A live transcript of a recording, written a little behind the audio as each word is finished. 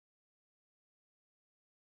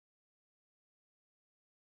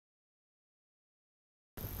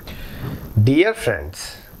Dear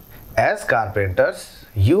friends, as carpenters,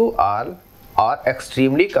 you all are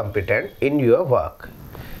extremely competent in your work.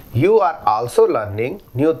 You are also learning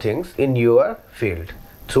new things in your field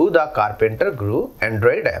through the Carpenter Guru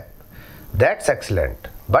Android app. That's excellent.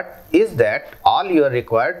 But is that all you are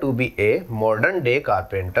required to be a modern day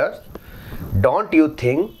carpenter? Don't you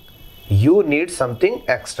think you need something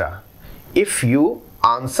extra? If you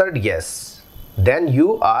answered yes, then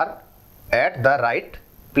you are at the right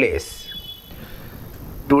place.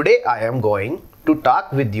 Today I am going to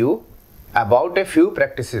talk with you about a few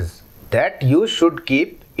practices that you should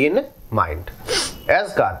keep in mind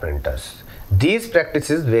as carpenters. These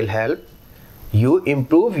practices will help you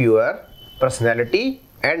improve your personality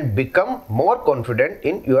and become more confident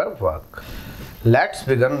in your work. Let's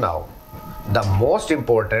begin now. The most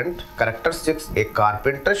important characteristics a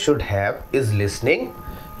carpenter should have is listening.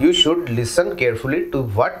 You should listen carefully to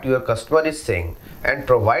what your customer is saying and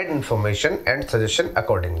provide information and suggestion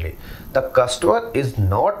accordingly. The customer is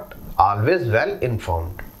not always well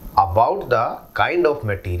informed about the kind of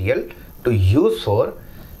material to use for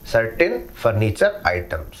certain furniture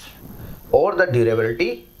items or the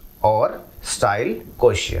durability or style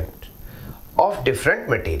quotient of different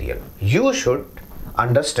material. You should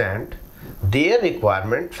understand their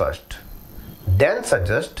requirement first, then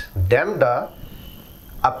suggest them the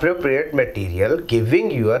appropriate material,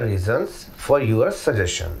 giving your reasons for your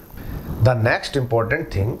suggestion. The next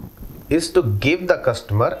important thing is to give the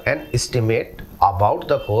customer an estimate about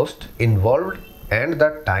the cost involved and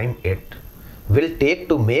the time it will take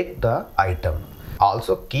to make the item.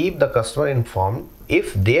 Also keep the customer informed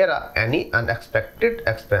if there are any unexpected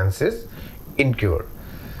expenses incurred,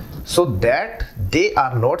 so that they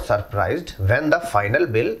are not surprised when the final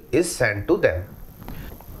bill is sent to them.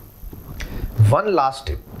 One last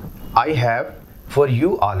tip I have for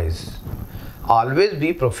you all is always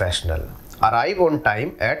be professional. Arrive on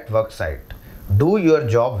time at work site. Do your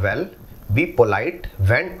job well. Be polite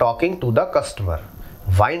when talking to the customer.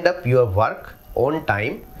 Wind up your work on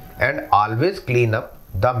time and always clean up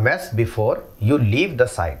the mess before you leave the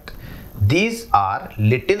site. These are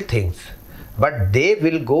little things, but they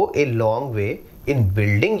will go a long way in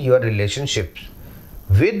building your relationships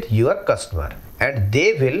with your customer, and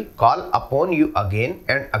they will call upon you again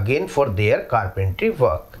and again for their carpentry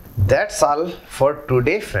work. That's all for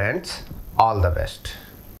today, friends. All the best.